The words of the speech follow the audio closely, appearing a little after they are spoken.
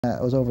I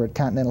was over at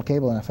Continental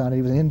Cable and I found out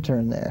he was an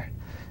intern there.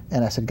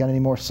 And I said, got any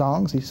more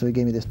songs? So he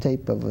gave me this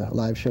tape of a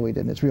live show he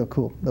did, and it's real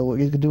cool.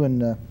 He's doing,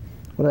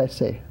 what did I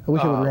say? I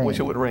Wish It Would Rain. Wish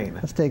It Would Rain.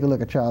 Let's take a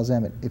look at Charles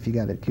Emmett, if you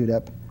got it queued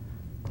up.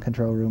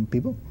 Control room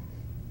people.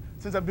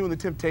 Since I'm doing the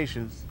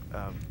Temptations,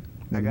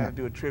 I got to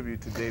do a tribute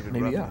to David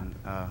Ruffin.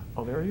 Yeah.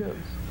 Oh, there he is.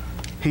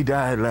 He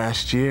died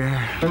last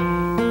year.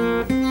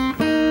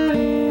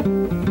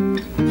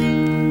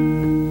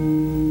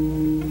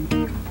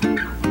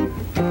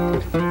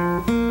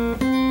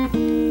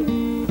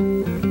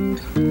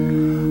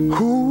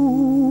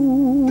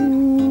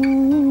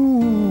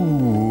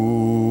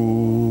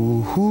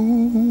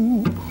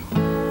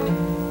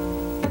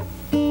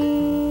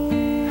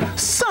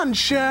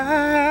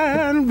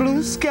 Sunshine,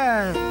 blue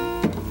sky,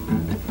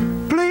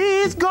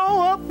 please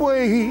go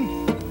away.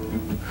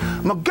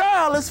 My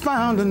girl has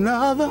found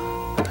another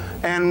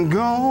and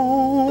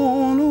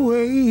gone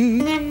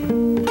away.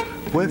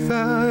 With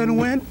her it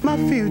went my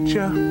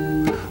future.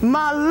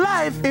 My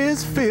life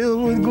is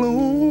filled with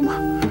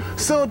gloom.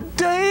 So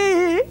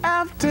day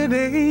after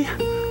day,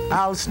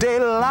 I'll stay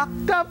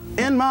locked up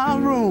in my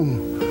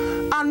room.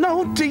 I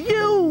know to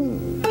you,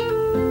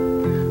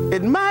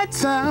 it might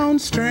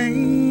sound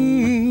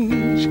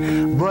strange,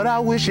 but I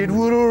wish it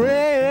would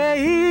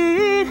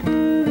rain.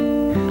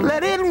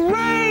 Let it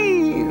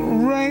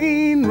rain,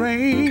 rain,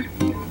 rain.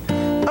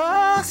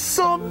 Oh,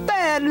 so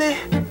badly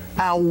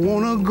I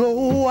wanna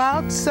go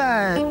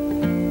outside.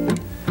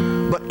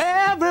 But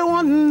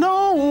everyone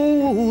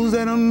knows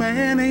that a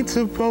man ain't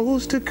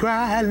supposed to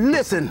cry.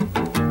 Listen,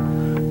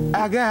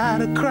 I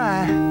gotta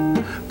cry,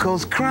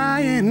 'cause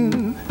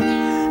crying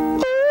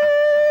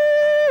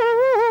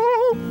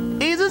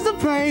eases the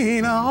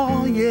pain,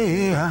 oh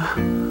yeah.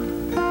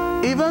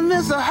 Even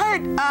this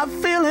hurt I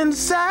feel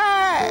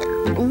inside,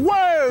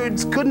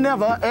 words could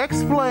never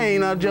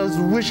explain. I just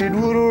wish it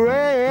would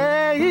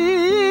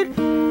rain.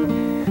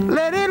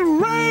 Let it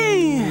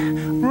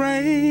rain,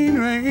 rain,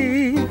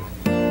 rain.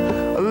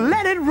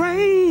 Let it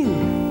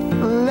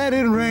rain, let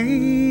it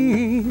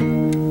rain.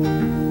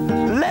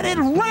 Let it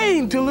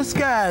rain till the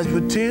skies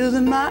put tears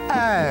in my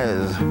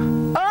eyes.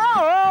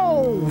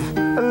 Oh,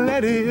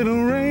 let it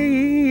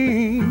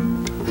rain.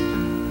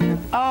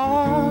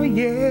 Oh,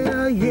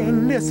 yeah, yeah,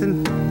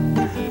 listen,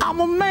 I'm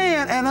a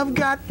man and I've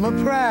got my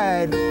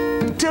pride.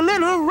 Till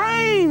it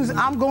rains,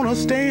 I'm gonna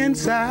stay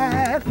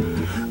inside.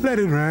 Let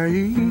it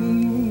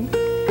rain.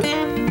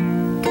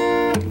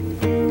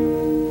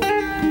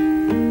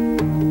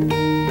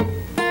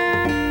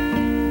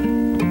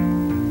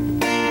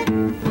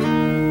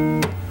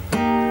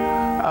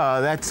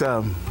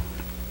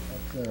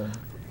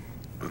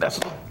 That's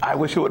I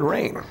Wish It Would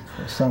Rain.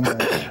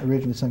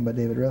 Originally sung by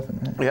David Ruffin,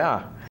 right?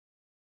 Yeah.